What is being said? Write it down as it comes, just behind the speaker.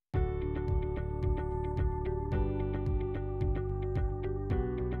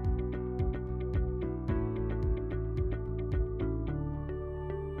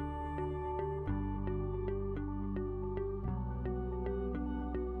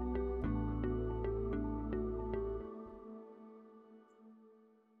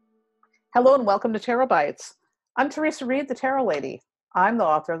Hello and welcome to Tarot Bites. I'm Teresa Reed, the Tarot Lady. I'm the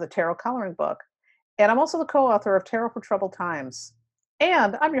author of the Tarot Coloring Book, and I'm also the co-author of Tarot for Troubled Times.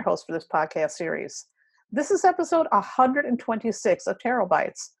 And I'm your host for this podcast series. This is episode 126 of Tarot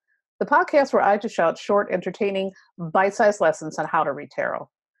Bites, the podcast where I dish out short, entertaining, bite-sized lessons on how to read tarot.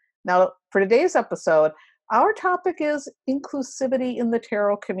 Now, for today's episode, our topic is inclusivity in the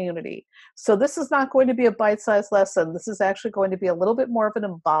tarot community. So this is not going to be a bite-sized lesson. This is actually going to be a little bit more of an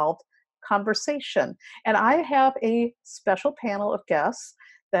involved conversation. And I have a special panel of guests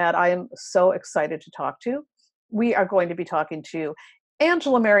that I am so excited to talk to. We are going to be talking to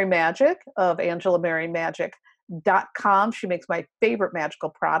Angela Mary Magic of AngelaMaryMagic.com. She makes my favorite magical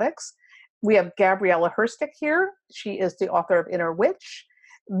products. We have Gabriella Herstick here. She is the author of Inner Witch.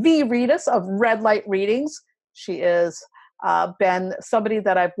 V. Reedus of Red Light Readings. She is been somebody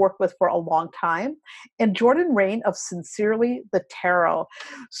that I've worked with for a long time, and Jordan Rain of Sincerely the Tarot.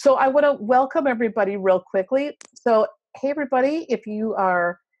 So I want to welcome everybody real quickly. So, hey everybody, if you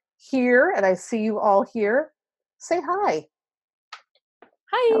are here and I see you all here, say hi.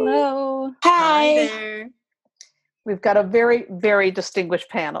 Hi. Hello. Hi there. We've got a very, very distinguished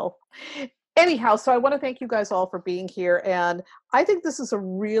panel. Anyhow, so I want to thank you guys all for being here. And I think this is a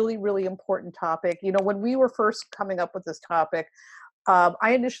really, really important topic. You know, when we were first coming up with this topic,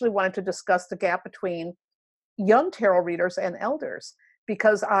 I initially wanted to discuss the gap between young tarot readers and elders,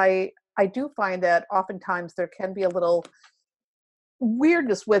 because I do find that oftentimes there can be a little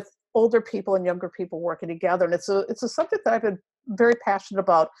weirdness with older people and younger people working together. And it's a subject that I've been very passionate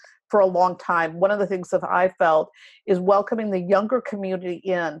about for a long time. One of the things that I felt is welcoming the younger community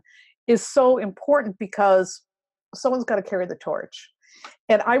in is so important, because someone's got to carry the torch.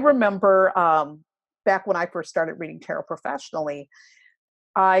 And I remember back when I first started reading tarot professionally,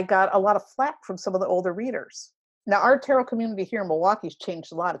 I got a lot of flack from some of the older readers. Now, our tarot community here in Milwaukee's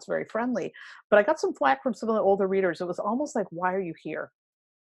changed a lot. It's very friendly. But I got some flack from some of the older readers. It was almost like, why are you here?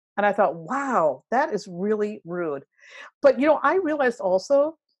 And I thought, wow, that is really rude. But, you know, I realized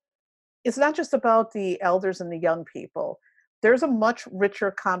also it's not just about the elders and the young people. There's a much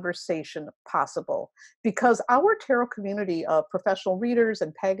richer conversation possible, because our tarot community of professional readers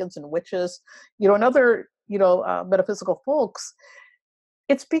and pagans and witches, you know, and other, metaphysical folks,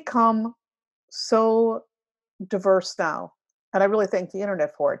 it's become so diverse now. And I really thank the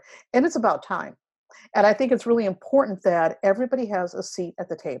internet for it. And it's about time. And I think it's really important that everybody has a seat at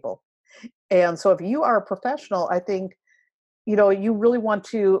the table. And so if you are a professional, I think, you know, you really want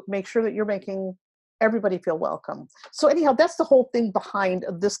to make sure that you're making everybody feel welcome. So anyhow, that's the whole thing behind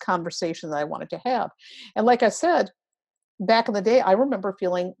this conversation that I wanted to have. And like I said, back in the day, I remember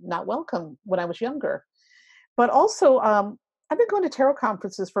feeling not welcome when I was younger. But also, I've been going to tarot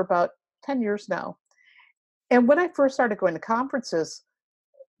conferences for about 10 years now. And when I first started going to conferences,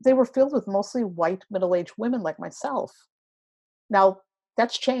 they were filled with mostly white middle-aged women like myself. Now,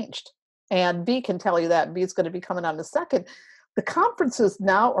 that's changed. And V can tell you that. V is going to be coming on in a second. The conferences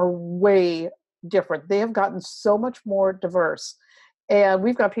now are way different. They have gotten so much more diverse. And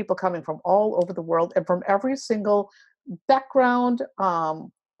we've got people coming from all over the world and from every single background.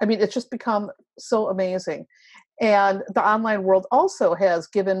 It's just become so amazing. And the online world also has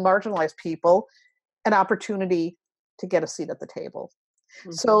given marginalized people an opportunity to get a seat at the table.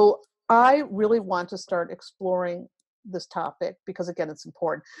 Mm-hmm. So I really want to start exploring this topic because, again, it's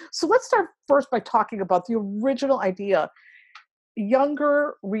important. So let's start first by talking about the original idea.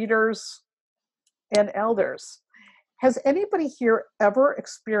 Younger readers and elders. Has anybody here ever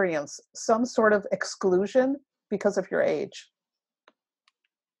experienced some sort of exclusion because of your age?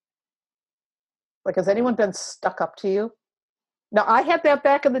 Like, has anyone been stuck up to you? Now, I had that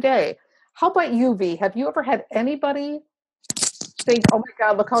back in the day. How about you, V? Have you ever had anybody think, oh my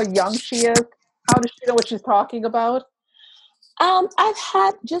God, look how young she is? How does she know what she's talking about? I've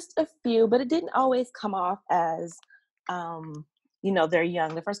had just a few, but it didn't always come off as, they're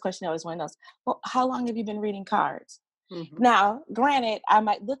young. The first question I always want to know is, well, how long have you been reading cards? Mm-hmm. Now, granted, I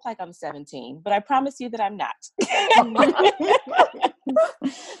might look like I'm 17, but I promise you that I'm not.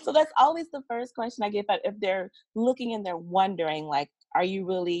 So that's always the first question I get. If they're looking and they're wondering, like, are you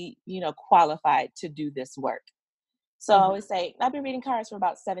really, qualified to do this work? So I always say, I've been reading cards for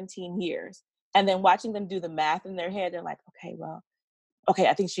about 17 years. And then watching them do the math in their head, they're like, okay,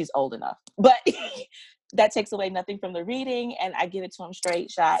 I think she's old enough. But that takes away nothing from the reading, and I give it to them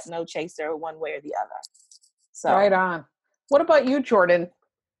straight shot, no chaser, one way or the other. So right on. What about you, Jordan?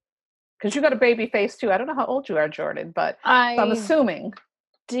 Because you got a baby face too. I don't know how old you are, Jordan, but I'm assuming.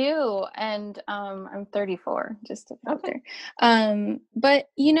 Do, and I'm 34, just to put there. But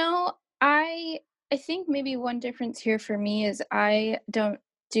I think maybe one difference here for me is I don't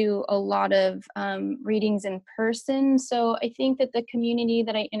do a lot of readings in person. So I think that the community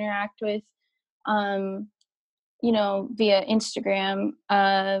that I interact with, via Instagram,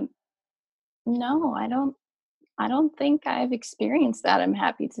 no, I don't think I've experienced that. I'm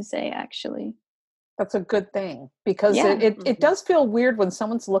happy to say, actually. That's a good thing, because Yeah. it does feel weird when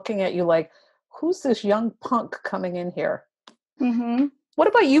someone's looking at you like, who's this young punk coming in here? Mm-hmm. What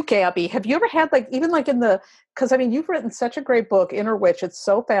about you, Gabby? Have you ever had because I mean, you've written such a great book, Inner Witch. It's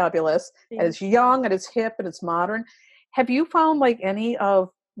so fabulous. And it's young and it's hip and it's modern. Have you found like any of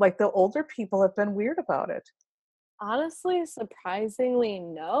like the older people have been weird about it? Honestly, surprisingly,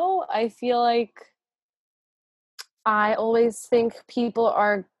 no. I feel like I always think people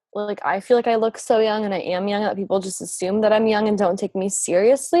are like, I feel like I look so young and I am young that people just assume that I'm young and don't take me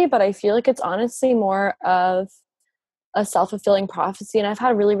seriously. But I feel like it's honestly more of a self-fulfilling prophecy. And I've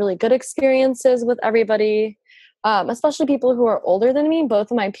had really, really good experiences with everybody, especially people who are older than me. Both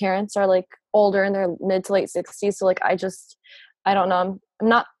of my parents are like older in their mid to late 60s. So like, I don't know.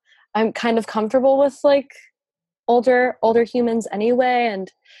 I'm kind of comfortable with like older humans anyway,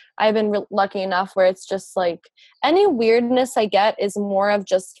 and I've been lucky enough where it's just like any weirdness I get is more of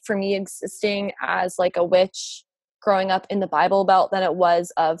just for me existing as like a witch growing up in the Bible Belt than it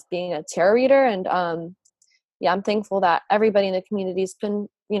was of being a tarot reader. And I'm thankful that everybody in the community's been,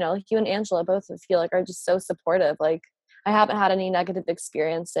 like you and Angela both feel like are just so supportive. Like I haven't had any negative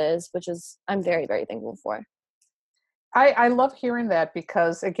experiences, which is I'm very, very thankful for. I love hearing that,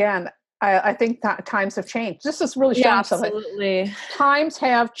 because again, I think that times have changed. This is really showing something. Absolutely. Times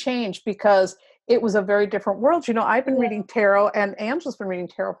have changed, because it was a very different world. I've been reading tarot, and Angela's been reading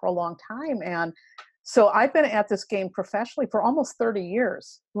tarot for a long time. And so I've been at this game professionally for almost 30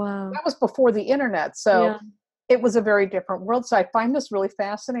 years. Wow. That was before the internet. So it was a very different world. So I find this really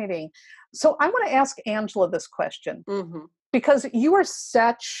fascinating. So I want to ask Angela this question, because you are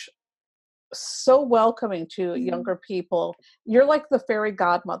so welcoming to younger people. You're like the fairy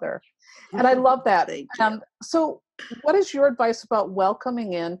godmother. And I love that. So what is your advice about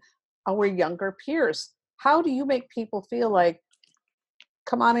welcoming in our younger peers? How do you make people feel like,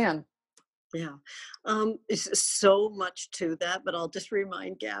 come on in? Yeah, it's so much to that, but I'll just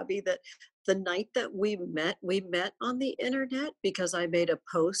remind Gabby that the night that we met on the internet because I made a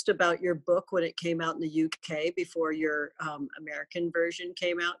post about your book when it came out in the UK before your American version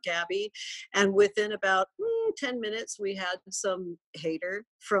came out, Gabby. And within about 10 minutes, we had some hater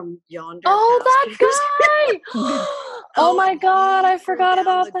from yonder. Oh, that guy! Oh my God, I forgot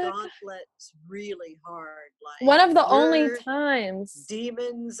about that. Gauntlets really hard. Like one of the only times.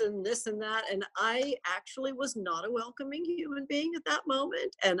 Demons and this and that. And I actually was not a welcoming human being at that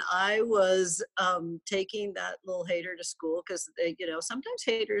moment. And I was taking that little hater to school because, sometimes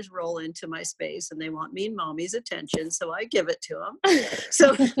haters roll into my space and they want me and mommy's attention. So I give it to them.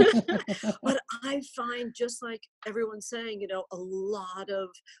 So, but I find, just like everyone's saying, a lot of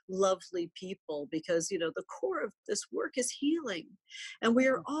lovely people, because, the core of this work is healing. And we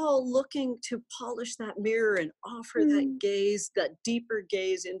are all looking to polish that mirror and offer that gaze, that deeper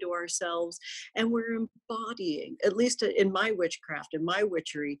gaze into ourselves. And we're embodying, at least in my witchcraft, in my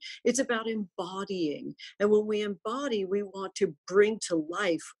witchery, it's about embodying. And when we embody, we want to bring to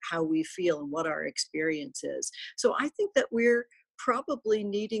life how we feel and what our experience is. So I think that we're probably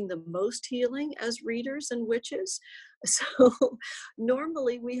needing the most healing as readers and witches. So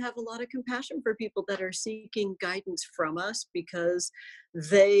normally we have a lot of compassion for people that are seeking guidance from us because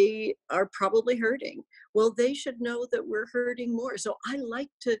they are probably hurting. Well, they should know that we're hurting more. So I like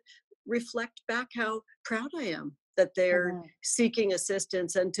to reflect back how proud I am that they're seeking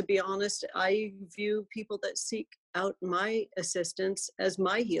assistance. And to be honest, I view people that seek out my assistance as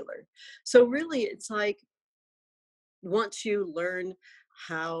my healer. So really, it's like, once you learn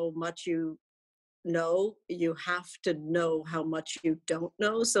how much you know, you have to know how much you don't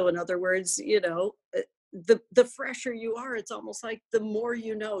know. So in other words, the fresher you are, it's almost like the more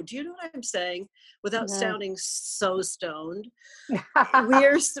you know. Do you know what I'm saying? Without sounding so stoned,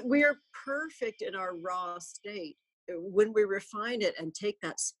 we're perfect in our raw state. When we refine it and take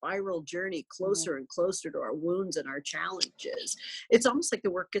that spiral journey closer and closer to our wounds and our challenges, it's almost like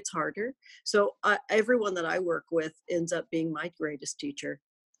the work gets harder. So everyone that I work with ends up being my greatest teacher.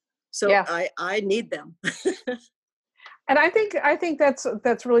 So I need them. And I think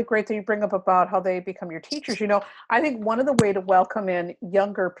that's really great that you bring up about how they become your teachers. I think one of the way to welcome in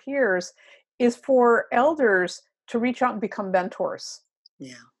younger peers is for elders to reach out and become mentors.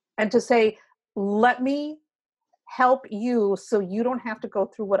 Yeah. And to say, let me help you so you don't have to go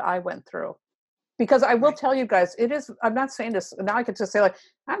through what I went through. Because I will tell you guys, I'm not saying this, now I could just say like,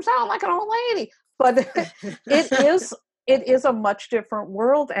 I'm sounding like an old lady, but it is it is a much different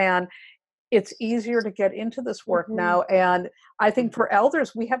world, and it's easier to get into this work now. And I think for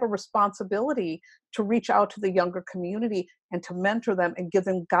elders, we have a responsibility to reach out to the younger community and to mentor them and give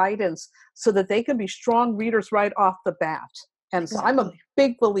them guidance so that they can be strong readers right off the bat. And so I'm a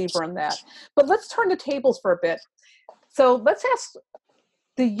big believer in that. But let's turn the tables for a bit. So let's ask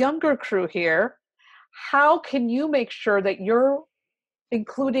the younger crew here, how can you make sure that you're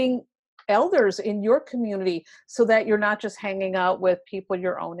including elders in your community so that you're not just hanging out with people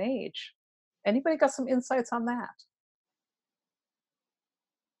your own age? Anybody got some insights on that?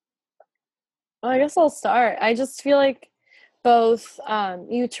 Well, I guess I'll start. I just feel like both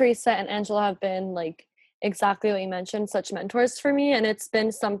you, Teresa, and Angela have been like exactly what you mentioned, such mentors for me. And it's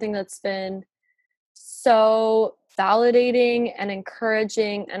been something that's been so validating and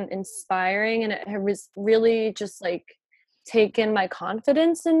encouraging and inspiring. And it has really just like taken my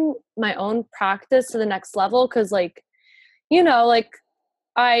confidence in my own practice to the next level. Cause like, you know, like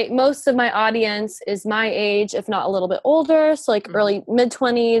most of my audience is my age, if not a little bit older. So like early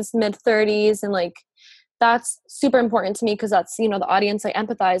mid-20s, mid-30s. And like, that's super important to me because that's, you know, the audience I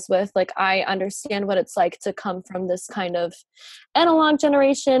empathize with. Like, I understand what it's like to come from this kind of analog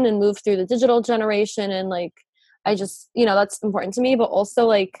generation and move through the digital generation. And like, I just, you know, that's important to me. But also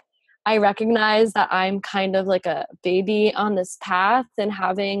like, I recognize that I'm kind of like a baby on this path, and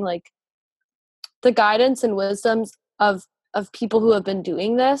having like the guidance and wisdoms of people who have been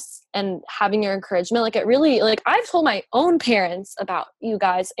doing this and having your encouragement. Like, it really, like, I've told my own parents about you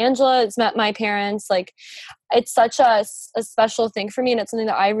guys. Angela has met my parents. Like, it's such a special thing for me, and it's something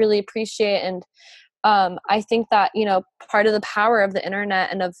that I really appreciate. And I think that, you know, part of the power of the internet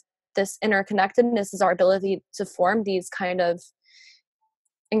and of this interconnectedness is our ability to form these kind of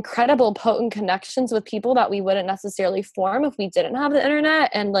incredible, potent connections with people that we wouldn't necessarily form if we didn't have the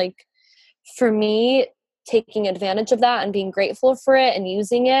internet. And like, for me, taking advantage of that and being grateful for it and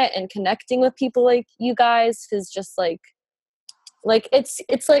using it and connecting with people like you guys is just like it's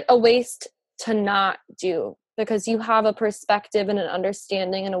like a waste to not do, because you have a perspective and an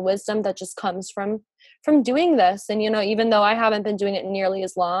understanding and a wisdom that just comes from doing this. And, you know, even though I haven't been doing it nearly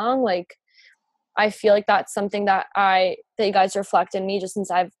as long, like, I feel like that's something that you guys reflect in me, just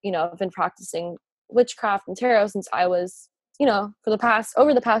since I've, you know, been practicing witchcraft and tarot since I was, you know,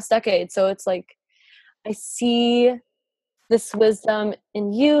 over the past decade. So it's like, I see this wisdom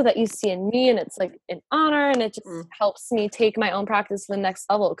in you that you see in me, and it's like an honor, and it just helps me take my own practice to the next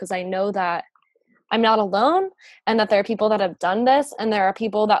level, because I know that I'm not alone, and that there are people that have done this, and there are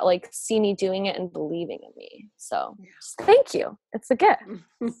people that like see me doing it and believing in me. So just thank you. It's a gift.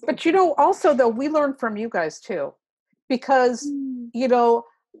 But, you know, also though, we learn from you guys too, because, you know,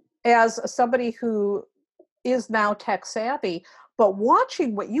 as somebody who is now tech savvy, but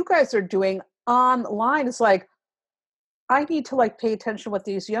watching what you guys are doing online is like, I need to like pay attention to what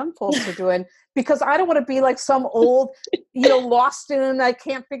these young folks are doing, because I don't want to be like some old, you know, lost in, I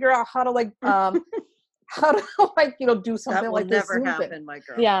can't figure out how to like how to like, you know, do something That will like this. never happen, my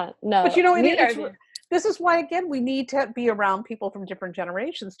girl. Yeah, no. But you know, this is why, again, we need to be around people from different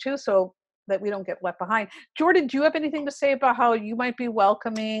generations too, so that we don't get left behind. Jordan, do you have anything to say about how you might be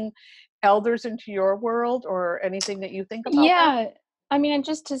welcoming elders into your world, or anything that you think about? Yeah. I mean, and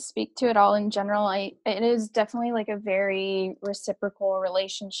just to speak to it all in general, it is definitely like a very reciprocal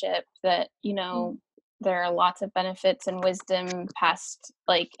relationship that, you know, there are lots of benefits and wisdom passed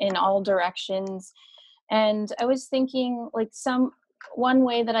like in all directions. And I was thinking like one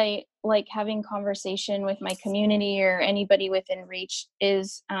way that I like having conversation with my community or anybody within reach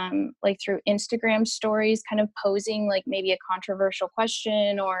is like through Instagram stories, kind of posing like maybe a controversial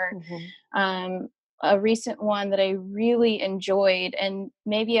question or a recent one that I really enjoyed, and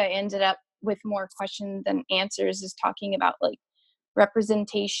maybe I ended up with more questions than answers, is talking about like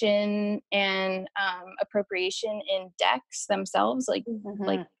representation and appropriation in decks themselves, like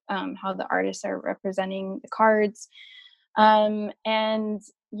how the artists are representing the cards. And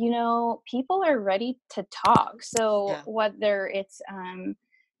you know, people are ready to talk. So whether it's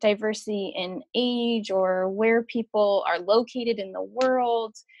diversity in age or where people are located in the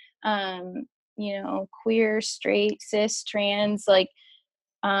world, you know, queer, straight, cis, trans, like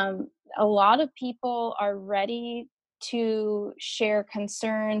a lot of people are ready to share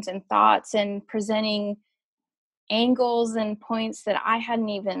concerns and thoughts and presenting angles and points that I hadn't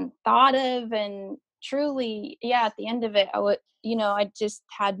even thought of. And truly, yeah, at the end of it, I just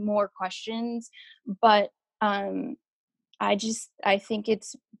had more questions, but I think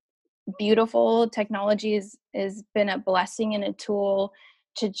it's beautiful. Technology has been a blessing and a tool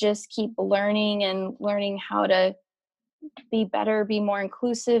to just keep learning how to be better, be more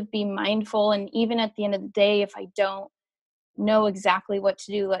inclusive, be mindful. And even at the end of the day, if I don't know exactly what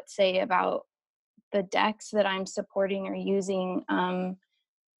to do, let's say about the decks that I'm supporting or using,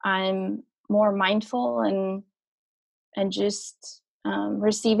 I'm more mindful and just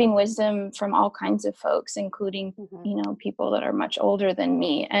receiving wisdom from all kinds of folks, including people that are much older than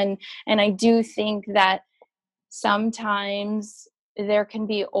me. And I do think that sometimes there can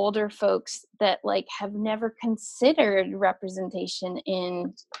be older folks that like have never considered representation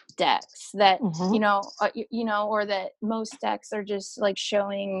in decks, that or that most decks are just like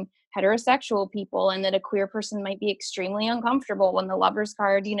showing heterosexual people, and that a queer person might be extremely uncomfortable when the lover's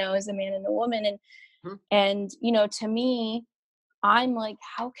card is a man and a woman. And to me, I'm like,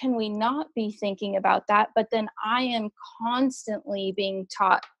 how can we not be thinking about that? But then I am constantly being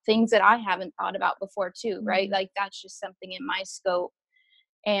taught things that I haven't thought about before too, right? Like that's just something in my scope.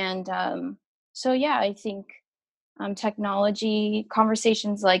 And so yeah, I think technology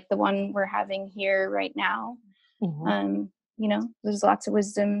conversations like the one we're having here right now, there's lots of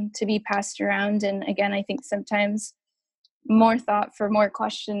wisdom to be passed around. And again, I think sometimes more thought for more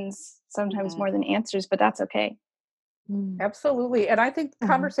questions, sometimes more than answers, but that's okay. Absolutely. And I think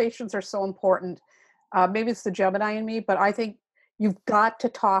conversations are so important. Maybe it's the Gemini in me, but I think you've got to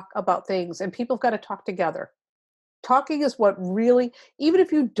talk about things, and people have got to talk together. Talking is what really, even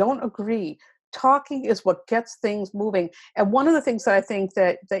if you don't agree, talking is what gets things moving. And one of the things that I think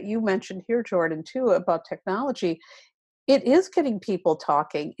that you mentioned here, Jordan, too, about technology, it is getting people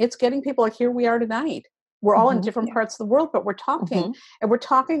talking. It's getting people like, here we are tonight. We're all in different parts of the world, but we're talking. And we're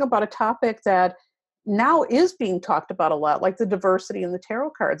talking about a topic that now is being talked about a lot, like the diversity in the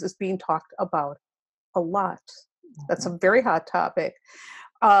tarot cards is being talked about a lot. That's a very hot topic.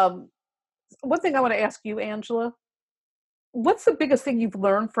 One thing I want to ask you, Angela, what's the biggest thing you've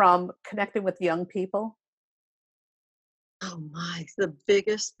learned from connecting with young people? Oh my, the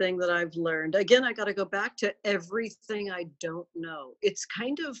biggest thing that I've learned. Again, I got to go back to everything I don't know. It's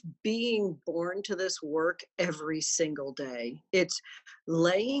kind of being born to this work every single day. It's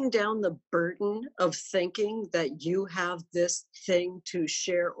laying down the burden of thinking that you have this thing to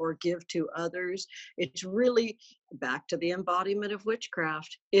share or give to others. It's really back to the embodiment of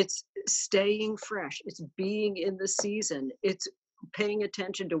witchcraft. It's staying fresh. It's being in the season. It's paying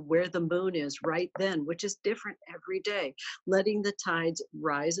attention to where the moon is right then, which is different every day, letting the tides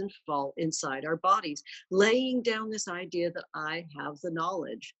rise and fall inside our bodies, laying down this idea that I have the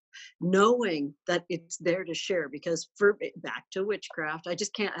knowledge, knowing that it's there to share, because for back to witchcraft, I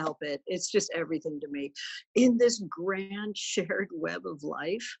just can't help it. It's just everything to me. In this grand shared web of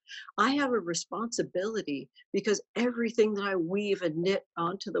life, I have a responsibility, because everything that I weave and knit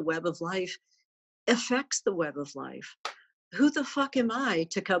onto the web of life affects the web of life. Who the fuck am I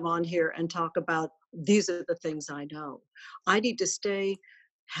to come on here and talk about these are the things I know? I need to stay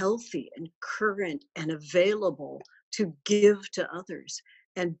healthy and current and available to give to others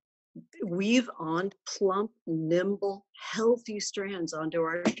and weave on plump, nimble, healthy strands onto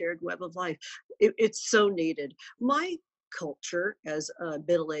our shared web of life. It's so needed. My culture as a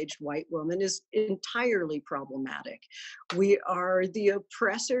middle-aged white woman is entirely problematic. We are the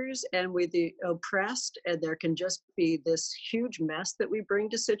oppressors and we're the oppressed, and there can just be this huge mess that we bring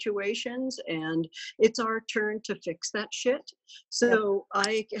to situations, and it's our turn to fix that shit. So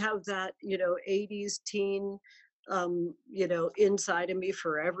I have that 80s teen inside of me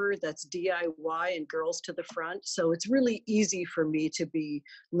forever, that's DIY and girls to the front. So it's really easy for me to be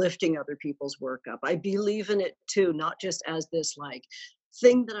lifting other people's work up. I believe in it too, not just as this like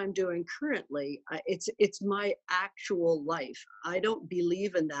thing that I'm doing currently. It's my actual life. I don't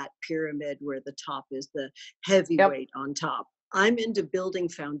believe in that pyramid where the top is the heavyweight on top. I'm into building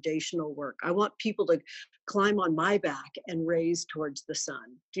foundational work. I want people to climb on my back and raise towards the sun.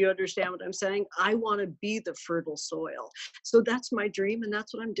 Do you understand what I'm saying? I want to be the fertile soil. So that's my dream, and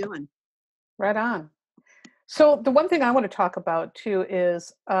that's what I'm doing. Right on. So the one thing I want to talk about too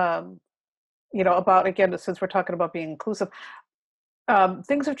is, about, again, since we're talking about being inclusive,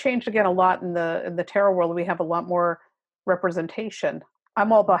 things have changed again a lot in the tarot world. We have a lot more representation.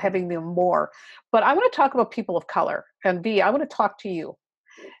 I'm all about having them more, but I want to talk about people of color. And V, I want to talk to you.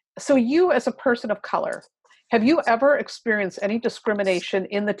 So you, as a person of color, have you ever experienced any discrimination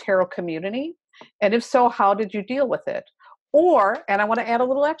in the tarot community? And if so, how did you deal with it? Or, and I want to add a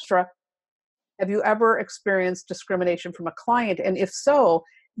little extra, have you ever experienced discrimination from a client? And if so,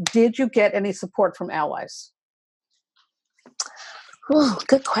 did you get any support from allies? Ooh,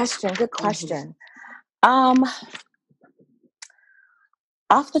 good question. Good question.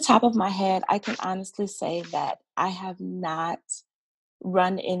 Off the top of my head, I can honestly say that I have not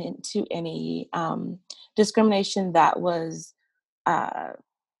run into any discrimination that was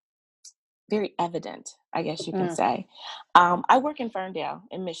very evident, I guess you can Mm. say. I work in Ferndale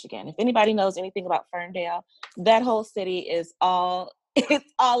in Michigan. If anybody knows anything about Ferndale, that whole city is all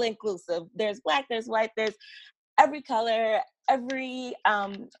it's all inclusive. There's Black, there's white, there's every color, every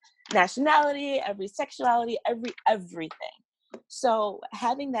nationality, every sexuality, everything. So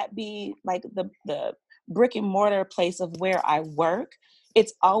having that be like the brick and mortar place of where I work,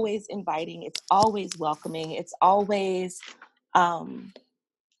 it's always inviting, it's always welcoming, it's always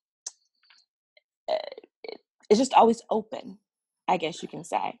it's just always open, I guess you can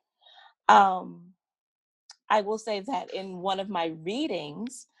say. Um, I will say that in one of my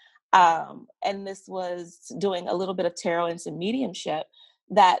readings, and this was doing a little bit of tarot and some mediumship,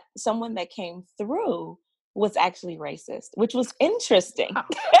 that someone that came through was actually racist, which was interesting.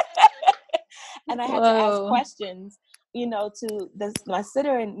 And I had to ask Whoa. questions, to my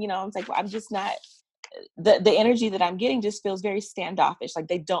sitter, and I was like, well, I'm just not. The energy that I'm getting just feels very standoffish. Like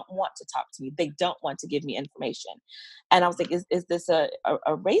they don't want to talk to me. They don't want to give me information. And I was like, is this a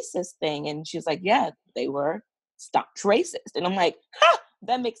racist thing? And she was like, yeah, they were stopped racist. And I'm like,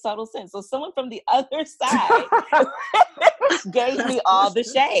 that makes total sense. So someone from the other side gave me all the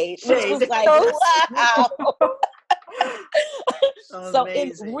shade, which was like, wow. So in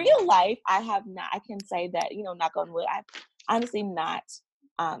Amazing. real life, I can say that, knock on wood, I've honestly not,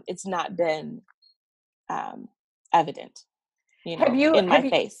 it's not been evident, Have you in my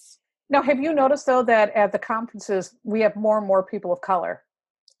face. Now, have you noticed though that at the conferences we have more and more people of color?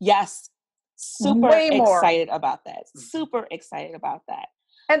 Yes. Super Way more. excited about that. Super excited about that.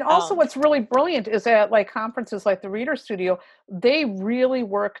 And also what's really brilliant is that like conferences like the Reader Studio, they really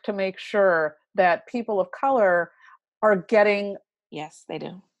work to make sure that people of color are getting Yes, they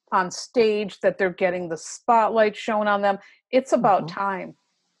do. on stage, that they're getting the spotlight shown on them. It's about time.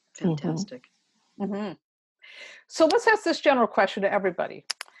 Fantastic. Mm-hmm. So let's ask this general question to everybody.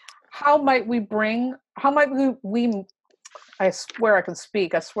 How might we, I swear I can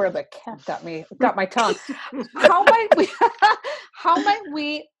speak. I swear the cat got my tongue. How might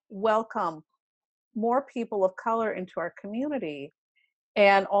we welcome more people of color into our community?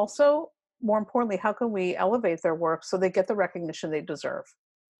 And also, more importantly, how can we elevate their work so they get the recognition they deserve?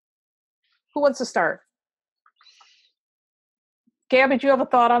 Who wants to start? Gabby, do you have a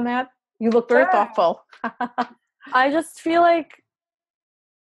thought on that? You look very Sure. thoughtful. I just feel like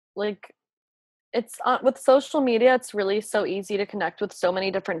it's with social media, it's really so easy to connect with so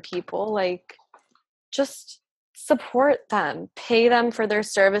many different people. Like, just support them, pay them for their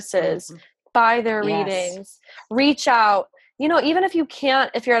services, buy their Yes. readings, reach out. Even if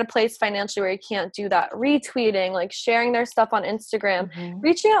you're at a place financially where you can't do that, retweeting, like sharing their stuff on Instagram,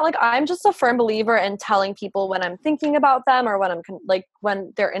 reaching out. Like, I'm just a firm believer in telling people when I'm thinking about them or when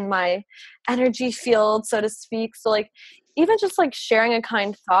when they're in my energy field, so to speak. So like, even just like sharing a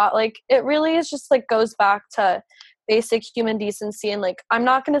kind thought, like it really is just like goes back to basic human decency. And like, I'm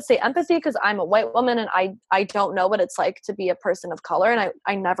not going to say empathy because I'm a white woman and I don't know what it's like to be a person of color, and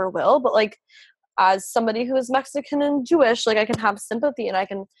I never will. But like, as somebody who is Mexican and Jewish, like I can have sympathy and I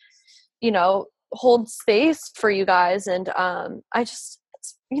can, hold space for you guys. And I just,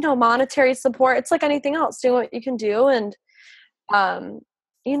 monetary support, it's like anything else, doing what you can do. And,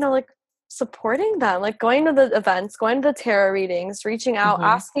 like supporting them, like going to the events, going to the tarot readings, reaching out,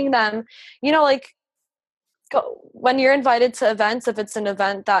 asking them, when you're invited to events, if it's an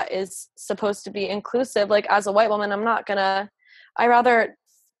event that is supposed to be inclusive, like as a white woman, I rather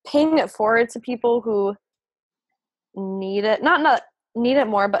paying it forward to people who need it, not need it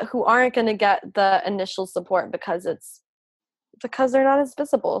more, but who aren't going to get the initial support because they're not as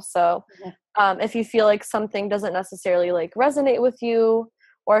visible. So if you feel like something doesn't necessarily like resonate with you,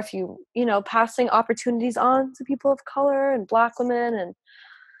 or if passing opportunities on to people of color and Black women, and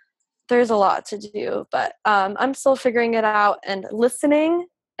there's a lot to do, but I'm still figuring it out and listening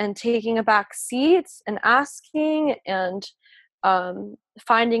and taking a back seat and asking and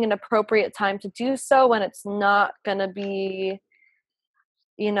finding an appropriate time to do so when it's not going to be,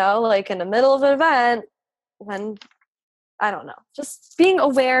 like in the middle of an event, when, I don't know, just being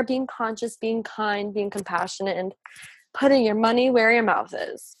aware, being conscious, being kind, being compassionate, and putting your money where your mouth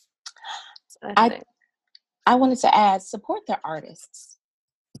is. I wanted to add, support their artists.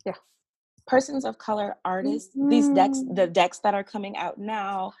 Yeah. Persons of color artists, these decks, the decks that are coming out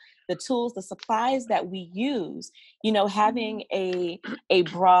now, the tools, the supplies that we use, having a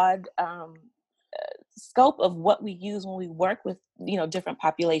broad scope of what we use when we work with, different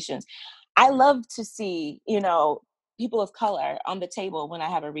populations. I love to see, people of color on the table when I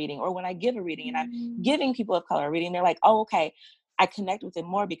have a reading, or when I give a reading and I'm giving people of color a reading, they're like, oh, okay, I connect with them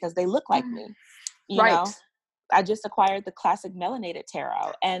more because they look like me, you know? I just acquired the classic melanated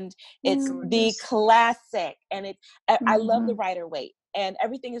tarot, and it's the Gorgeous. classic, and I love the Mhm. Rider-Waite, and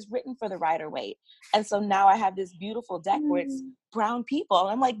everything is written for the Rider-Waite. And so now I have this beautiful deck where it's brown people. And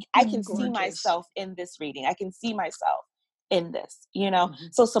I'm like, I can see Mhm. Gorgeous. myself in this reading. I can see myself in this, you know?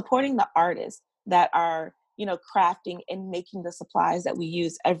 Mhm. So supporting the artists that are, you know, crafting and making the supplies that we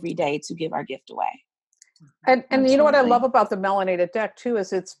use every day to give our gift away. And you know what I love Absolutely. about the melanated deck too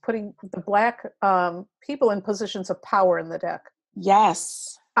is it's putting the Black people in positions of power in the deck.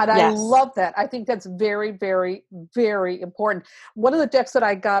 Yes. And I Yes. love that. I think that's very, very, very important. One of the decks that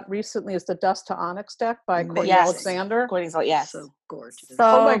I got recently is the Dust to Onyx deck by Courtney Yes. Alexander. Courtney's like, yes. So gorgeous.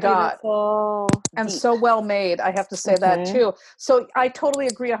 Oh my So God. beautiful. And Deep. so well made. I have to say that too. So I totally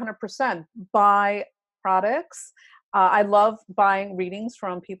agree 100%. Buy products. I love buying readings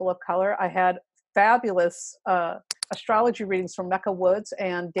from people of color. I had fabulous astrology readings from Mecca Woods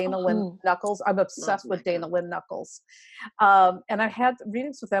and Dana Lynn Ooh. Knuckles. I'm obsessed with Mecca. Dana Lynn Knuckles. And I had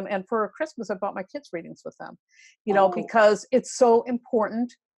readings with them. And for Christmas, I bought my kids readings with them, you know, because it's so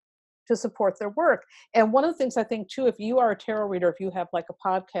important to support their work. And one of the things I think too, if you are a tarot reader, if you have like a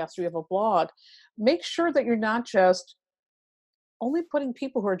podcast or you have a blog, make sure that you're not just only putting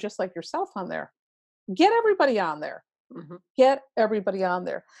people who are just like yourself on there. Get everybody on there. Mhm. Get everybody on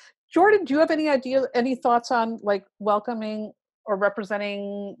there. Jordan, do you have any thoughts on like welcoming or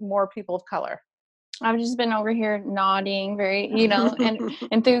representing more people of color? I've just been over here nodding very, and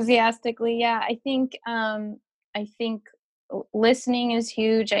enthusiastically. Yeah, I think listening is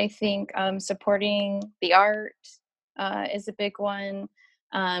huge. I think supporting the art is a big one.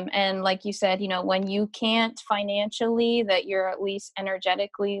 And like you said, when you can't financially, that you're at least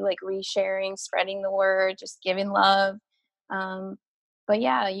energetically like resharing, spreading the word, just giving love. Um, but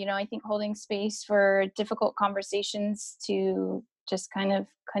yeah, I think holding space for difficult conversations to just kind of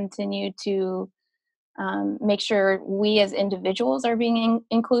continue to make sure we as individuals are being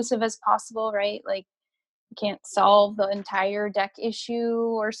inclusive as possible, right? Like, you can't solve the entire deck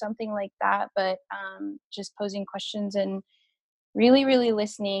issue or something like that, but just posing questions and really, really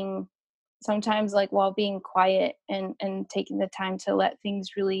listening, sometimes like while being quiet and taking the time to let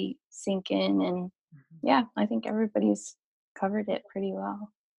things really sink in. And yeah, I think everybody's covered it pretty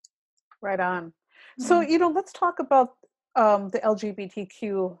well. Right on. So, let's talk about the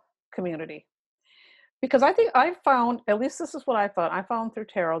LGBTQ community. Because I think I found, at least this is what I found through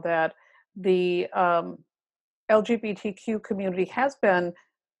tarot, that the LGBTQ community has been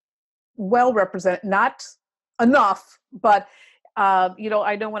well represented, not enough, but I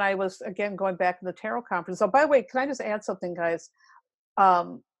know when I was again going back to the tarot conference. So, by the way, can I just add something, guys?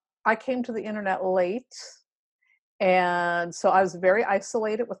 I came to the internet late, and so I was very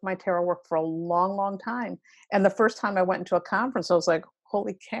isolated with my tarot work for a long, long time. And the first time I went into a conference, I was like,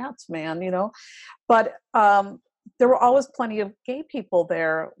 "Holy cats, man!" But there were always plenty of gay people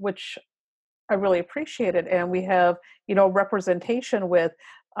there, which I really appreciated. And we have, representation with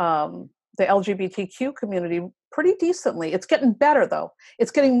the LGBTQ community pretty decently. It's getting better, though.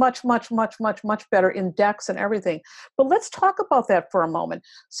 It's getting much, much, much, much, much better in decks and everything. But let's talk about that for a moment.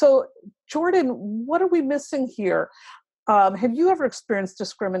 So, Jordan, what are we missing here? Have you ever experienced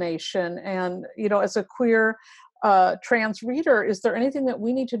discrimination? And, as a queer trans reader, is there anything that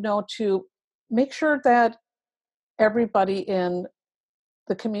we need to know to make sure that everybody in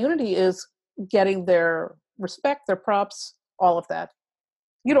the community is getting their respect, their props, all of that?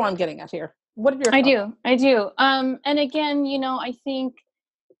 You know what I'm getting at here. What are your thoughts? I do. And again, I think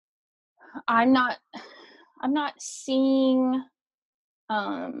I'm not seeing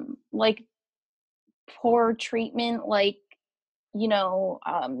like poor treatment, like,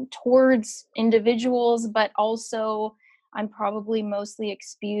 towards individuals, but also I'm probably mostly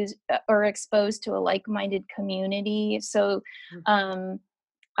exposed to a like-minded community. So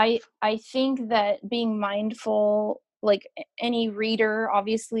I think that being mindful, like any reader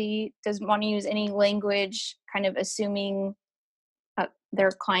obviously doesn't want to use any language kind of assuming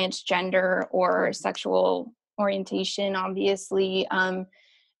their client's gender or sexual orientation, obviously.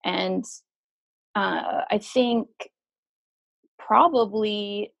 And I think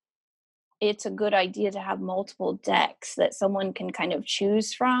probably it's a good idea to have multiple decks that someone can kind of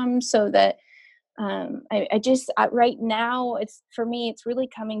choose from, so that I just right now, it's, for me, it's really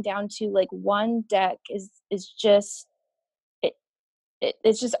coming down to like one deck is just it,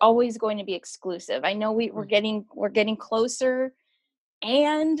 it's just always going to be exclusive. I know we're getting closer,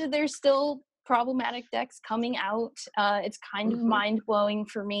 and there's still problematic decks coming out. It's kind of mind-blowing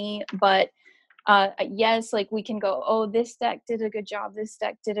for me, but yes, like we can go, oh, this deck did a good job, this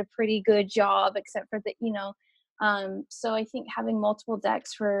deck did a pretty good job, except for the, so I think having multiple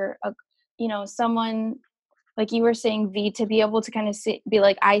decks for someone, like you were saying, V, to be able to kind of be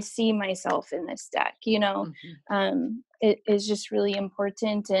like, I see myself in this deck, you know, it is just really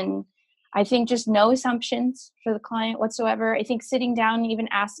important. And I think just no assumptions for the client whatsoever. I think sitting down, even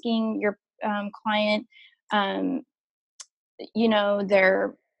asking your client, you know,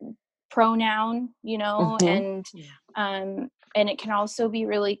 their pronoun, you know, and it can also be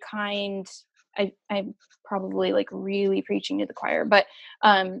really kind. I'm probably like really preaching to the choir, but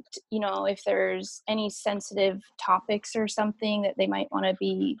you know, if there's any sensitive topics or something that they might want to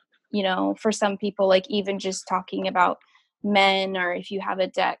be, you know, for some people, like even just talking about men, or if you have a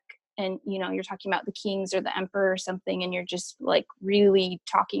deck and, you know, you're talking about the kings or the emperor or something, and you're just like really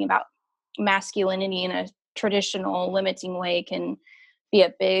talking about masculinity in a traditional limiting way, can be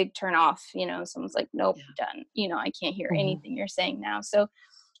a big turn off. You know, someone's like, nope, done. You know, I can't hear anything you're saying now. So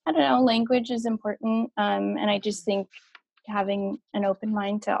I don't know, language is important. And I just think having an open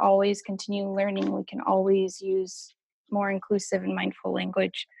mind to always continue learning, we can always use more inclusive and mindful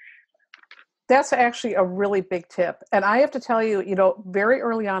language. That's actually a really big tip. And I have to tell you, you know, very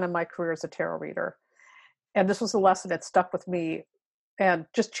early on in my career as a tarot reader, and this was a lesson that stuck with me and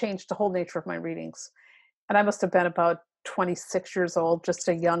just changed the whole nature of my readings. And I must have been about 26 years old, just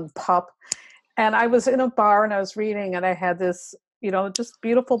a young pup. And I was in a bar and I was reading, and I had this, you know, just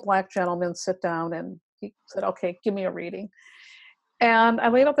beautiful Black gentleman sit down, and he said, okay, give me a reading. And I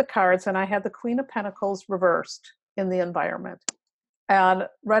laid out the cards, and I had the Queen of Pentacles reversed in the environment. And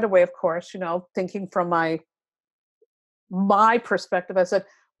right away, of course, you know, thinking from my perspective, I said,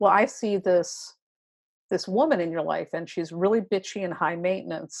 well, I see this woman in your life, and she's really bitchy and high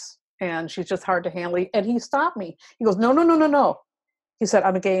maintenance, and she's just hard to handle. And he stopped me. He goes, no, no, no, no, no. He said,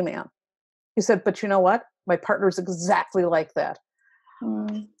 I'm a gay man. He said, but you know what? My partner's exactly like that.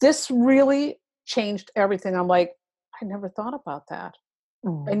 This really changed everything. I'm like, I never thought about that.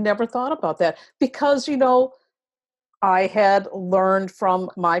 I never thought about that, because, you know, I had learned from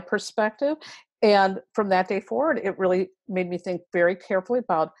my perspective. And from that day forward, it really made me think very carefully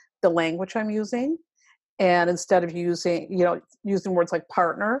about the language I'm using. And instead of using, you know, using words like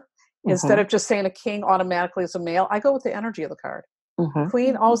partner, instead of just saying a king automatically as a male, I go with the energy of the card.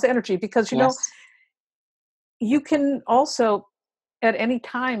 Queen, always the energy, because, you know, you can also at any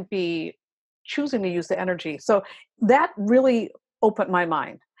time be choosing to use the energy. So that really opened my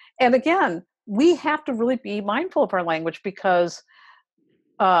mind. And again, we have to really be mindful of our language, because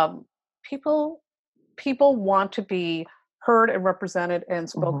people want to be heard and represented and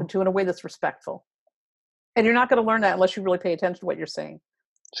spoken to in a way that's respectful. And you're not going to learn that unless you really pay attention to what you're saying.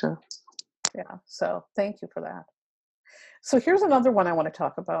 Sure. Yeah. So thank you for that. So here's another one I want to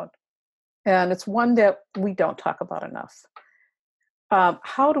talk about. And it's one that we don't talk about enough.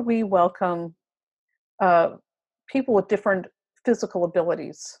 How do we welcome people with different physical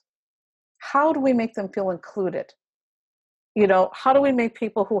abilities? How do we make them feel included? You know, how do we make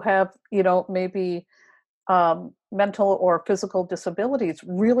people who have, you know, maybe mental or physical disabilities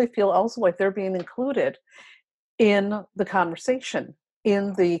really feel also like they're being included in the conversation,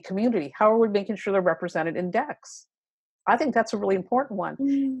 in the community? How are we making sure they're represented in decks? I think that's a really important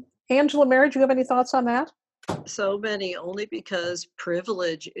one. Angela, Mary, do you have any thoughts on that? So many, only because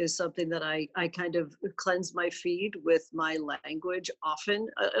privilege is something that I kind of cleanse my feed with my language often.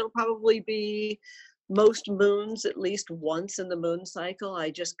 It'll probably be most moons, at least once in the moon cycle. I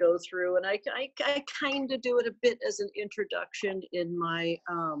just go through, and I kind of do it a bit as an introduction in my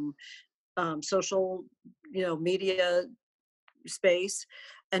social, you know, media space,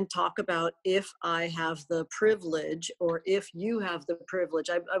 and talk about if I have the privilege, or if you have the privilege.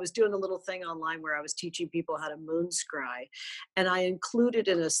 I was doing a little thing online where I was teaching people how to moon scry, and I included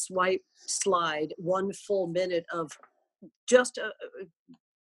in a swipe slide 1 full minute of just a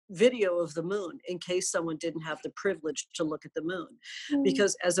video of the moon, in case someone didn't have the privilege to look at the moon.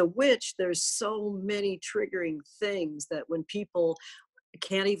 Because as a witch, there's so many triggering things that when people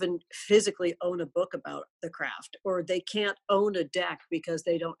can't even physically own a book about the craft, or they can't own a deck because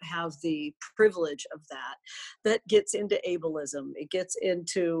they don't have the privilege of that, that gets into ableism. It gets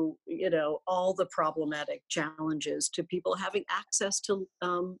into, you know, all the problematic challenges to people having access to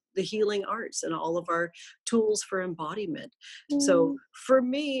the healing arts and all of our tools for embodiment. So for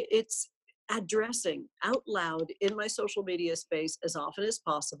me, it's addressing out loud in my social media space as often as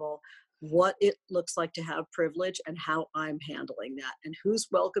possible what it looks like to have privilege, and how I'm handling that, and who's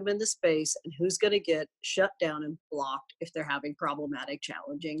welcome in the space, and who's going to get shut down and blocked if they're having problematic,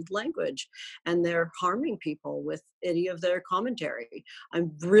 challenging language and they're harming people with any of their commentary.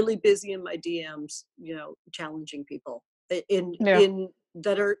 I'm really busy in my DMs, you know, challenging people in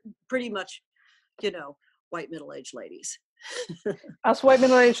that are pretty much, you know, white middle-aged ladies. Us white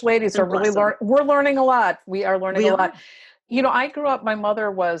middle-aged ladies are really Bless 'em. we're learning a lot. We are learning We a are. lot. You know, I grew up, my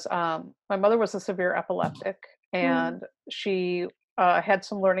mother was a severe epileptic, and she had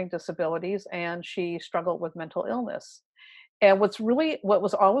some learning disabilities, and she struggled with mental illness. And what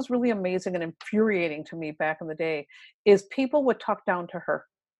was always really amazing and infuriating to me back in the day is people would talk down to her.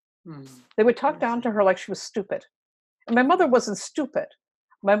 Mm. They would talk down to her like she was stupid. And my mother wasn't stupid.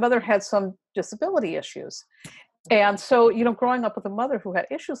 My mother had some disability issues. And so, you know, growing up with a mother who had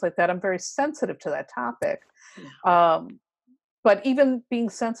issues like that, I'm very sensitive to that topic. But even being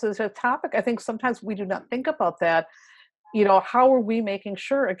sensitive to the topic, I think sometimes we do not think about that. You know, how are we making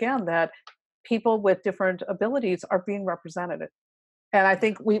sure, again, that people with different abilities are being represented? And I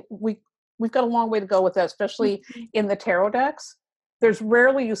think we've got a long way to go with that, especially in the tarot decks. There's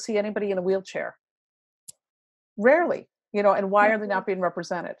rarely you see anybody in a wheelchair. Rarely, you know, and why are they not being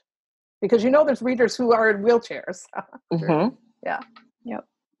represented? Because, you know, there's readers who are in wheelchairs. Mm-hmm. Yeah. Yep.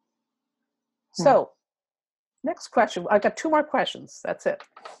 So, next question. I've got 2 more questions. That's it.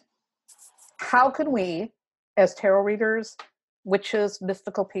 How can we, as tarot readers, witches,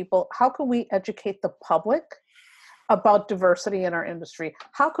 mystical people, how can we educate the public about diversity in our industry?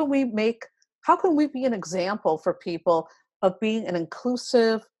 How can we be an example for people of being an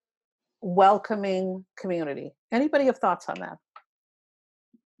inclusive, welcoming community? Anybody have thoughts on that?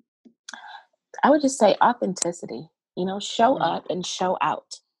 I would just say authenticity, you know, show up and show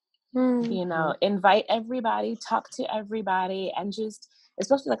out, you know, invite everybody, talk to everybody, and just,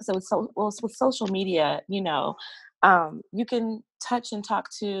 especially like I said, with social media, you know, you can touch and talk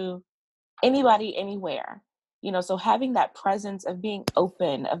to anybody, anywhere, you know, so having that presence of being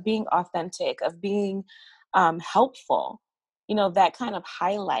open, of being authentic, of being helpful, you know, that kind of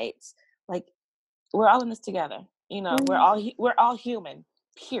highlights, like, we're all in this together, you know, we're all human,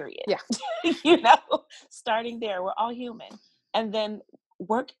 period. Yeah. You know, starting there, we're all human, and then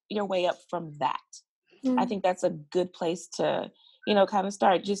work your way up from that. I think that's a good place to, you know, kind of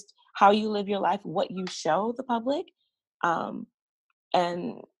start, just how you live your life, what you show the public,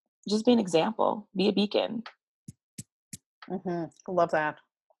 and just be an example, be a beacon. Love that.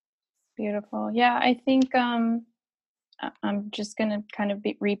 Beautiful. Yeah, I think I'm just gonna kind of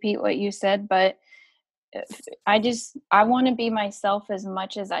repeat what you said, but I want to be myself as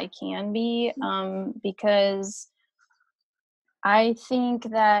much as I can be, because I think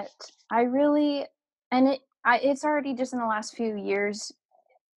that I really, and it's already just in the last few years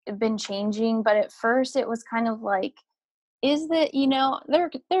been changing, but at first it was kind of like, is that, you know,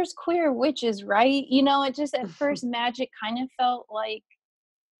 there's queer witches, right? You know, it just, at first magic kind of felt like,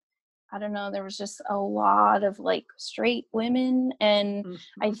 I don't know, there was just a lot of like straight women, and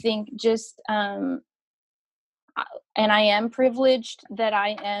I think just and I am privileged that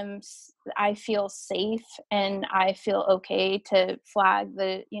I feel safe and I feel okay to flag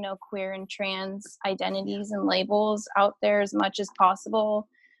the, you know, queer and trans identities and labels out there as much as possible,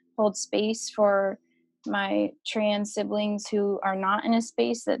 hold space for my trans siblings who are not in a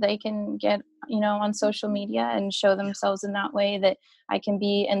space that they can get, you know, on social media and show themselves in that way, that I can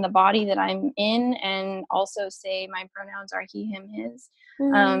be in the body that I'm in and also say my pronouns are he, him, his,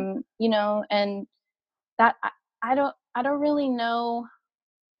 you know, and that I don't really know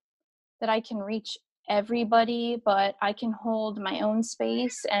that I can reach everybody, but I can hold my own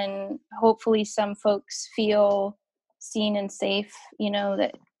space, and hopefully some folks feel seen and safe, you know,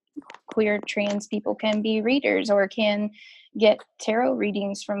 that queer trans people can be readers or can get tarot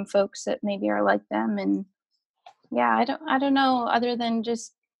readings from folks that maybe are like them. And yeah, I don't know, other than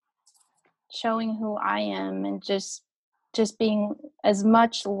just showing who I am and just being as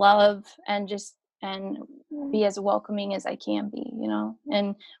much love and be as welcoming as I can be, you know.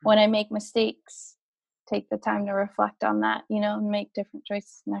 And when I make mistakes, take the time to reflect on that, you know, and make different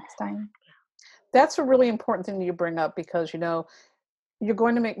choices next time. That's a really important thing that you bring up, because, you know, you're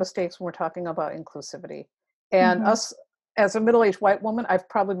going to make mistakes when we're talking about inclusivity. And us, as a middle-aged white woman, I've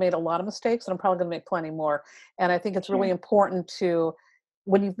probably made a lot of mistakes, and I'm probably going to make plenty more. And I think it's really important to,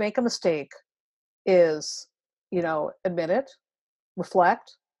 when you make a mistake, is, you know, admit it,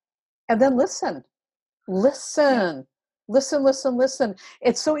 reflect, and then listen. Listen.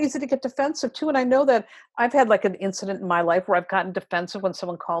 It's so easy to get defensive too. And I know that I've had like an incident in my life where I've gotten defensive when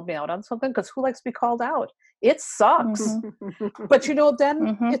someone called me out on something, because who likes to be called out? It sucks. But, you know,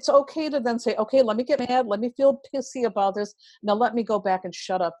 then it's okay to then say, okay, let me get mad. Let me feel pissy about this. Now let me go back and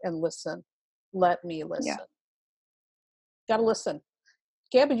shut up and listen. Let me listen. Yeah. Got to listen.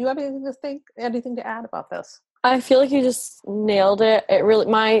 Gabby, do you have anything to add about this? I feel like you just nailed it.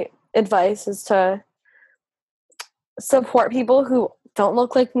 My advice is to support people who don't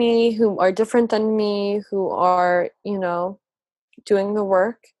look like me, who are different than me, who are, doing the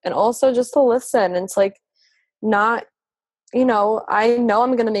work, and also just to listen. And it's like, not, I know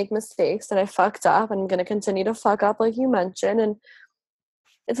I'm going to make mistakes, and I fucked up, and I'm going to continue to fuck up, like you mentioned. And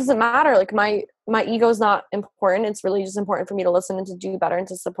it doesn't matter. Like my ego is not important. It's really just important for me to listen and to do better and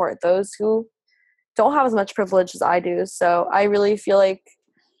to support those who don't have as much privilege as I do. So I really feel like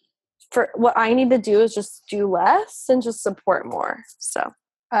for what I need to do is just do less and just support more. So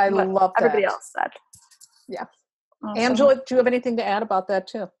I what love that. everybody else said. Yeah. Awesome. Angela, do you have anything to add about that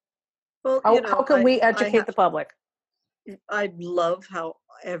too? Well, How can we educate the public? I love how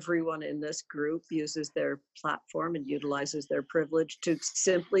everyone in this group uses their platform and utilizes their privilege to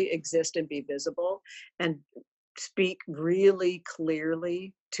simply exist and be visible and speak really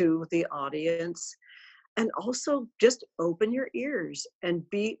clearly to the audience. And also just open your ears and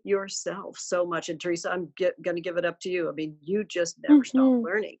be yourself so much. And Teresa, I'm going to give it up to you. I mean, you just never stop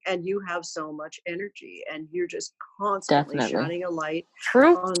learning, and you have so much energy, and you're just constantly Definitely. shining a light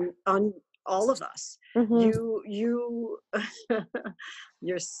True. on all of us. Mhm.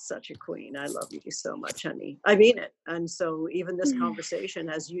 You're such a queen. I love you so much, honey. I mean it. And so even this conversation,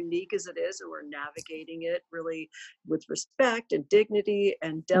 as unique as it is, and we're navigating it really with respect and dignity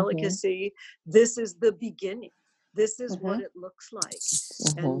and delicacy, this is the beginning. This is what it looks like.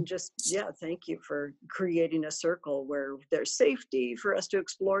 And just, thank you for creating a circle where there's safety for us to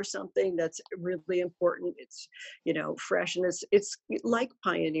explore something that's really important. It's, fresh, and it's like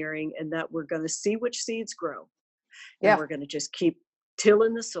pioneering, and that we're going to see which seeds grow. And we're going to just keep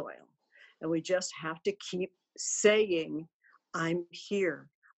tilling the soil. And we just have to keep saying, I'm here.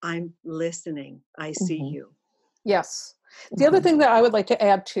 I'm listening. I see you. Yes. The other thing that I would like to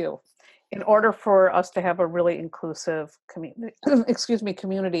add too, in order for us to have a really inclusive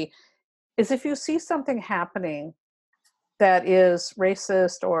community, is if you see something happening that is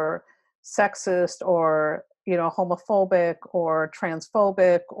racist or sexist or, homophobic or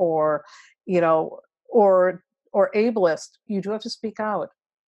transphobic or, or ableist, you do have to speak out.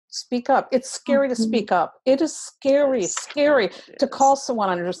 Speak up. It's scary to speak up. It is scary to call someone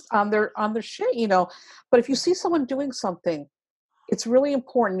on their shit, But if you see someone doing something, it's really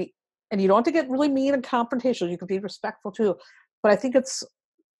important. And you don't have to get really mean and confrontational. You can be respectful too. But I think it's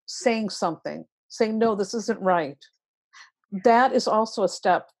saying something, saying, no, this isn't right. That is also a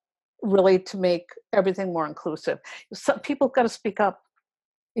step really to make everything more inclusive. Some people got to speak up.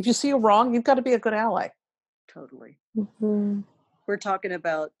 If you see a wrong, you've got to be a good ally. Totally. We're talking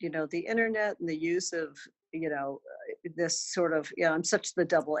about, the internet and the use of, this sort of, I'm such the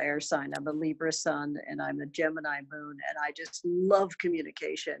double air sign. I'm a Libra sun and I'm a Gemini moon, and I just love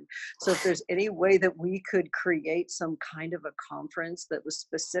communication. So if there's any way that we could create some kind of a conference that was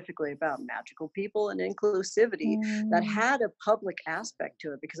specifically about magical people and inclusivity that had a public aspect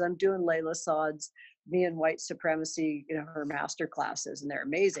to it, because I'm doing Layla Saad's Me and White Supremacy, her master classes, and they're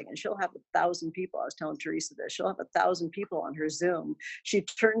amazing. And she'll have 1,000 people. I was telling Teresa this. She'll have 1,000 people on her Zoom. She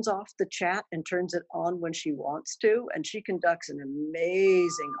turns off the chat and turns it on when she wants to, and she conducts an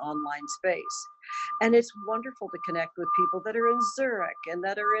amazing online space. And it's wonderful to connect with people that are in Zurich and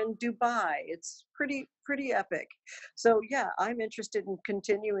that are in Dubai. It's pretty epic. So I'm interested in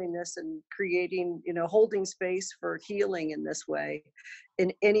continuing this and creating, holding space for healing in this way,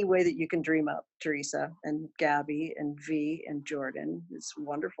 in any way that you can dream up, Teresa and Gabby and V and Jordan. It's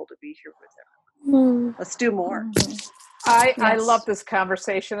wonderful to be here with everyone. Let's do more. I love this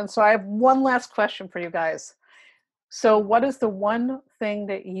conversation. And so I have one last question for you guys. So what is the one thing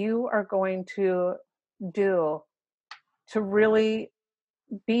that you are going to do to really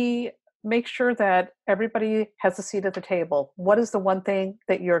make sure that everybody has a seat at the table? What is the one thing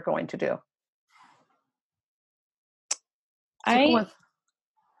that you're going to do?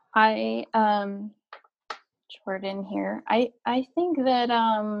 Jordan here. I think that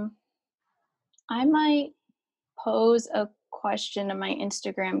I might pose a question to my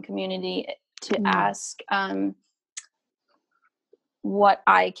Instagram community to ask what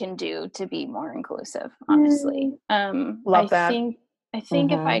I can do to be more inclusive, honestly. Love that. I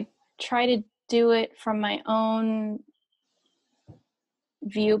think if I try to do it from my own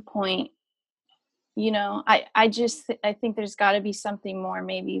viewpoint, I think there's got to be something more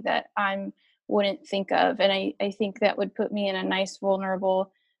maybe that I wouldn't think of. And I think that would put me in a nice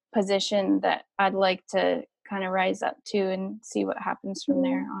vulnerable position that I'd like to kind of rise up to and see what happens from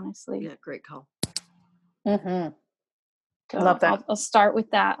there, honestly. Yeah, great call. So love that. I'll start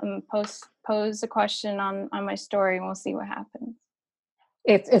with that and pose a question on my story, and we'll see what happens.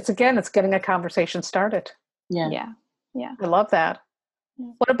 It's getting a conversation started. Yeah. I love that.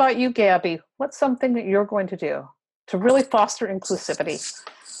 What about you, Gabby? What's something that you're going to do? to really foster inclusivity?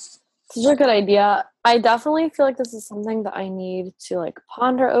 Such a good idea. I definitely feel like this is something that I need to like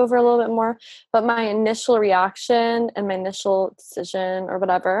ponder over a little bit more. But my initial reaction and my initial decision or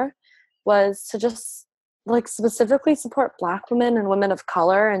whatever was to just like specifically support Black women and women of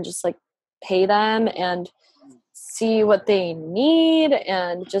color and just like pay them and see what they need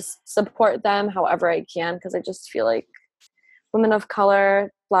and just support them however I can, because I just feel like women of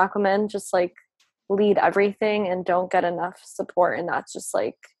color, Black women just like lead everything and don't get enough support, and that's just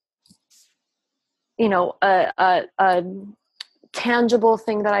like, you know, a tangible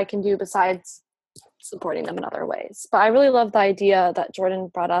thing that I can do besides supporting them in other ways. But I really love the idea that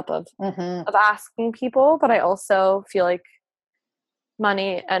Jordan brought up of asking people, but I also feel like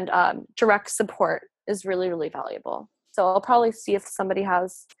money and direct support is really, really valuable. So I'll probably see if somebody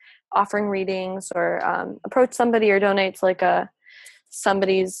has offering readings or approach somebody or donate to like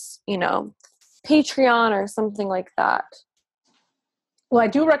somebody's, you know, Patreon or something like that. Well, I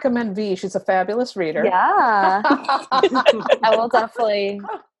do recommend V. She's a fabulous reader. Yeah. I will definitely,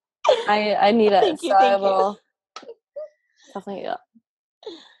 I need it. Thank you, So I thank you. will definitely, yeah.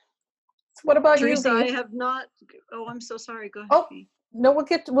 So what about Teresa, you, I V? have not. Oh, I'm so sorry. Go ahead. Oh, V. no, we'll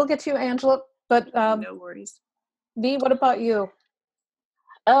get to you, Angela. But No worries. V, what about you?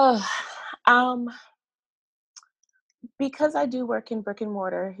 Oh, because I do work in brick and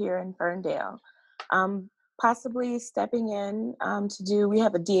mortar here in Ferndale, possibly stepping in to do, we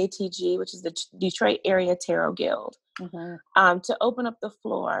have a DATG, which is the Detroit Area Tarot Guild, to open up the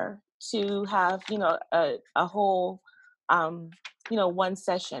floor to have, you know, a whole, you know, one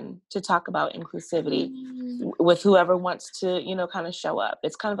session to talk about inclusivity with whoever wants to, you know, kind of show up.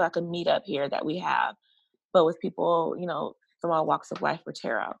 It's kind of like a meetup here that we have, but with people, you know, from all walks of life for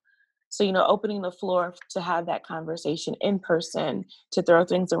tarot. So, you know, opening the floor to have that conversation in person, to throw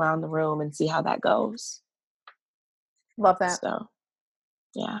things around the room and see how that goes. Love that. So,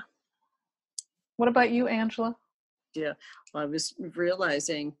 yeah. What about you, Angela? Yeah, well, I was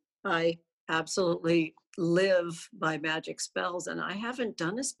realizing I absolutely live by magic spells, and I haven't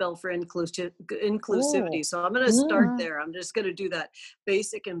done a spell for inclusivity. So I'm going to start there. I'm just going to do that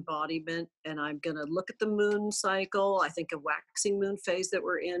basic embodiment, and I'm going to look at the moon cycle. I think a waxing moon phase that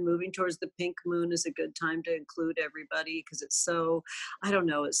we're in, moving towards the pink moon, is a good time to include everybody, because it's so, I don't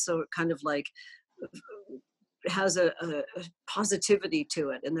know, it's so kind of like has a positivity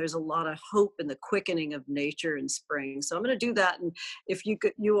to it, and there's a lot of hope in the quickening of nature in spring. So I'm going to do that, and if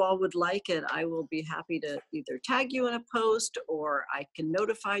you all would like it, I will be happy to either tag you in a post, or I can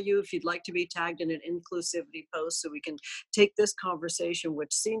notify you if you'd like to be tagged in an inclusivity post, so we can take this conversation,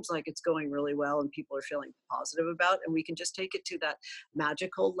 which seems like it's going really well and people are feeling positive about, and we can just take it to that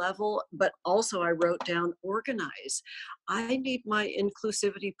magical level. But also, I wrote down organize. I need my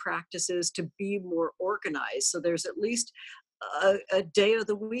inclusivity practices to be more organized. So there's at least a day of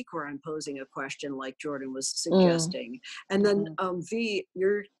the week where I'm posing a question like Jordan was suggesting. And then V,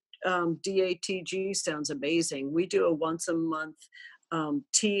 your DATG sounds amazing. We do a once a month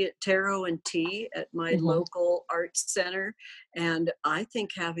tarot and tea at my local arts center. And I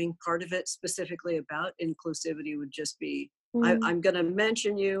think having part of it specifically about inclusivity would just be, I'm going to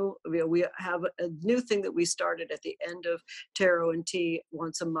mention you. We have a new thing that we started at the end of Tarot and Tea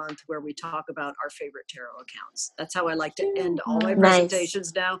once a month, where we talk about our favorite tarot accounts. That's how I like to end all my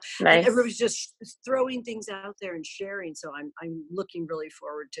presentations now. And everybody's just throwing things out there and sharing. So I'm looking really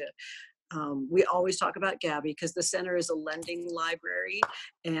forward to. We always talk about Gabby, because the center is a lending library,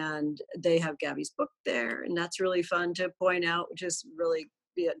 and they have Gabby's book there, and that's really fun to point out, which is really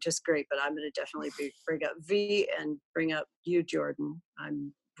just great. But I'm going to definitely bring up V and bring up you, Jordan.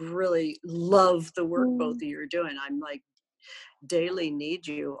 I'm really love the work both of you are doing. I'm like daily need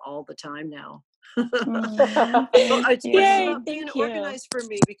you all the time now. It's about being organized for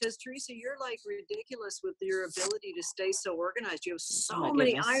me, because Teresa, you're like ridiculous with your ability to stay so organized. You have so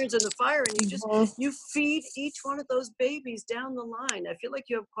many irons in the fire, and you just you feed each one of those babies down the line. I feel like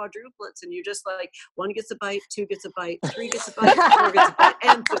you have quadruplets, and you're just like, one gets a bite, two gets a bite, three gets a bite, four gets a bite,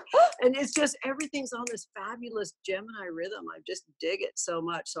 and it's just everything's on this fabulous Gemini rhythm. I just dig it so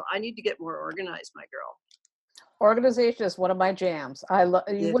much. So I need to get more organized, my girl. Organization is one of my jams.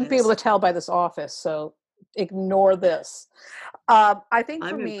 You wouldn't be able to tell by this office, so ignore this. I think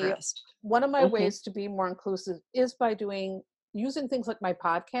for me, one of my ways to be more inclusive is by using things like my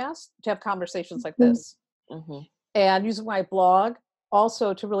podcast to have conversations like this, and using my blog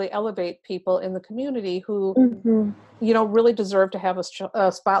also to really elevate people in the community who, you know, really deserve to have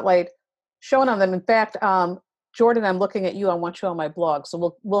a spotlight shown on them. In fact, Jordan, I'm looking at you. I want you on my blog,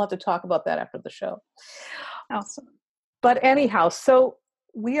 so we'll have to talk about that after the show. Awesome. But anyhow, so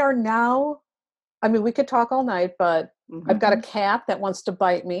we are now I mean, we could talk all night, but I've got a cat that wants to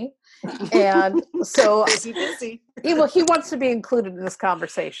bite me. And so Busy, busy. he wants to be included in this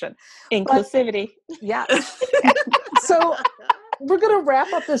conversation. Inclusivity. Yeah. So we're going to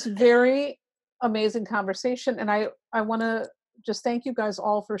wrap up this very amazing conversation. And I want to just thank you guys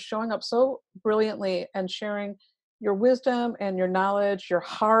all for showing up so brilliantly and sharing your wisdom and your knowledge, your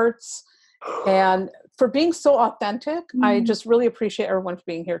hearts, and for being so authentic. I just really appreciate everyone for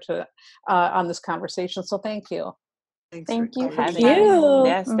being here on this conversation. So thank you. Thanks Thank you for having sharing. us.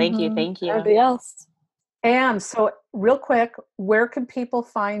 Yes, thank you. Mhm. Thank you. Everybody else. And so real quick, where can people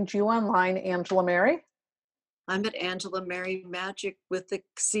find you online, Angela Mary? I'm at Angela Mary Magic with the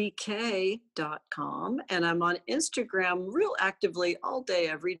CK.com, and I'm on Instagram real actively all day,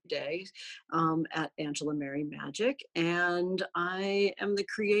 every day, at Angela Mary Magic. And I am the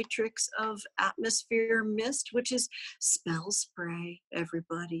creatrix of Atmosphere Mist, which is spell spray,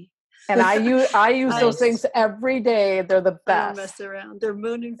 everybody. And I use those Nice. things every day. They're the I don't best. mess around. They're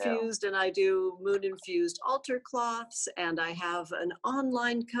moon infused, and I do moon infused altar cloths. And I have an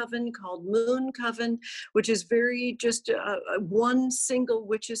online coven called Moon Coven, which is very just one single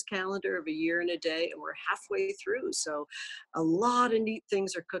witch's calendar of a year and a day. And we're halfway through. So a lot of neat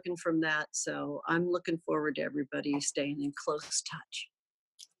things are cooking from that. So I'm looking forward to everybody staying in close touch.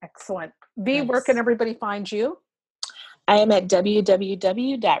 Excellent. V, where can everybody find you? I am at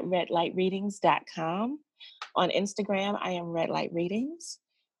www.redlightreadings.com. On Instagram, I am Red Light Readings.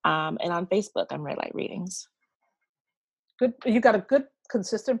 And on Facebook, I'm Red Light Readings. Good. You got a good,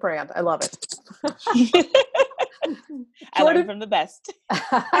 consistent brand. I love it. I learned from the best.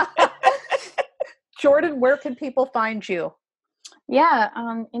 Jordan, where can people find you? Yeah,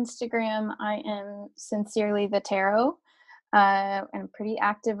 on Instagram, I am Sincerely the Tarot. I'm pretty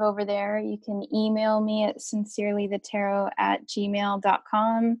active over there. You can email me at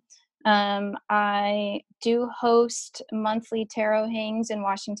sincerelythetarot@gmail.com. I do host monthly tarot hangs in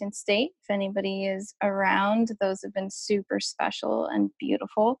Washington State. If anybody is around, those have been super special and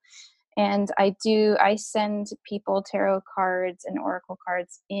beautiful. And I send people tarot cards and oracle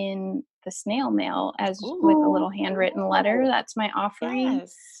cards in the snail mail with a little handwritten letter. That's my offering.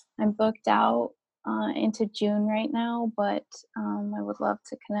 Yes. I'm booked out into June right now, but I would love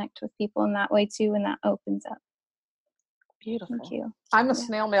to connect with people in that way too, and that opens up. Beautiful. Thank you. I'm a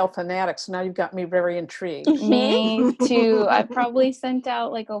snail mail fanatic, so now you've got me very intrigued. Me too. I probably sent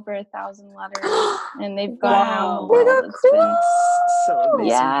out like over 1,000 letters, and they've gone around the Wow. world. It's been So amazing.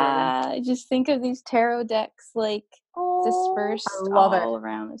 yeah. Just think of these tarot decks like dispersed I love all it.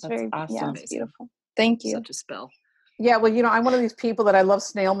 around. It's That's very awesome. it's beautiful. Thank you. Such a spell. Yeah, well, I'm one of these people that I love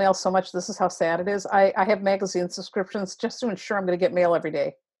snail mail so much. This is how sad it is. I have magazine subscriptions just to ensure I'm going to get mail every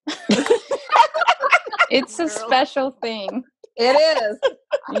day. It's a Girl. special thing. It is.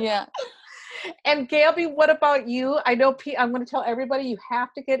 Yeah. And Gabby, what about you? I know I'm going to tell everybody you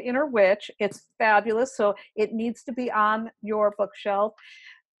have to get Inner Witch. It's fabulous. So it needs to be on your bookshelf.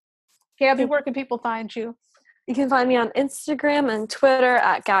 Gabby, where can people find you? You can find me on Instagram and Twitter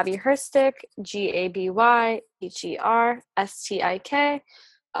at Gabby Herstik, GABYHERSTIK.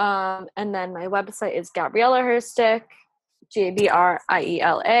 And then my website is Gabriella Herstik,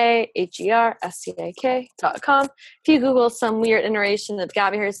 GABRIELAHERSTIK.com. If you Google some weird iteration of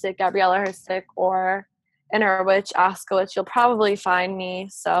Gabby Herstik, Gabriella Herstik, or Inner Witch, Ask a Witch, you'll probably find me.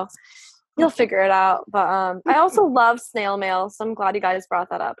 So you'll figure it out. But I also love snail mail, so I'm glad you guys brought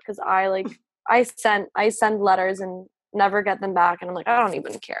that up, because I send letters and never get them back, and I'm like, I don't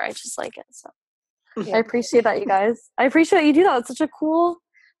even care. I just like it. So I appreciate that, you guys. I appreciate you do that. It's such a cool,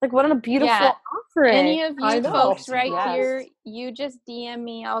 what a beautiful offering. Any of I you know. folks right Yes. here, you just DM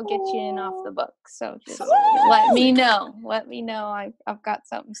me. I'll get you in off the book. So just So let me know. Let me know. I've got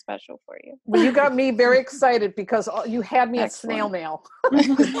something special for you. Well, you got me very excited because you had me at snail mail.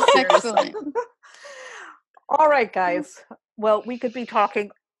 Excellent. All right, guys. Well, we could be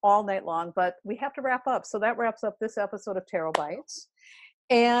talking all night long, but we have to wrap up. So that wraps up this episode of Tarot Bites.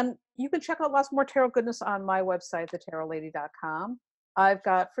 And you can check out lots more tarot goodness on my website, thetarotlady.com. I've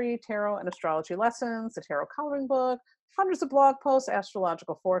got free tarot and astrology lessons, the tarot coloring book, hundreds of blog posts,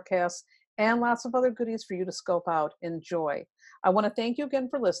 astrological forecasts, and lots of other goodies for you to scope out. Enjoy. I want to thank you again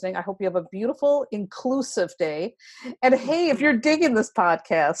for listening. I hope you have a beautiful, inclusive day. And hey, if you're digging this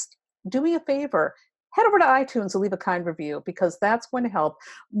podcast, do me a favor. Head over to iTunes and leave a kind review, because that's going to help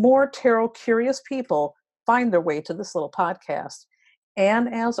more tarot curious people find their way to this little podcast.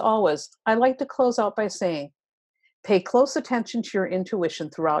 And as always, I like to close out by saying, pay close attention to your intuition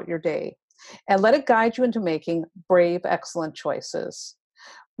throughout your day and let it guide you into making brave, excellent choices.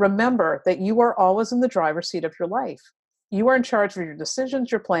 Remember that you are always in the driver's seat of your life. You are in charge of your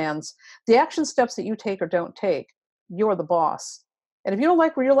decisions, your plans, the action steps that you take or don't take. You're the boss. And if you don't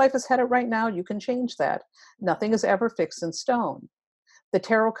like where your life is headed right now, you can change that. Nothing is ever fixed in stone. The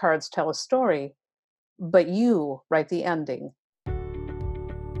tarot cards tell a story, but you write the ending.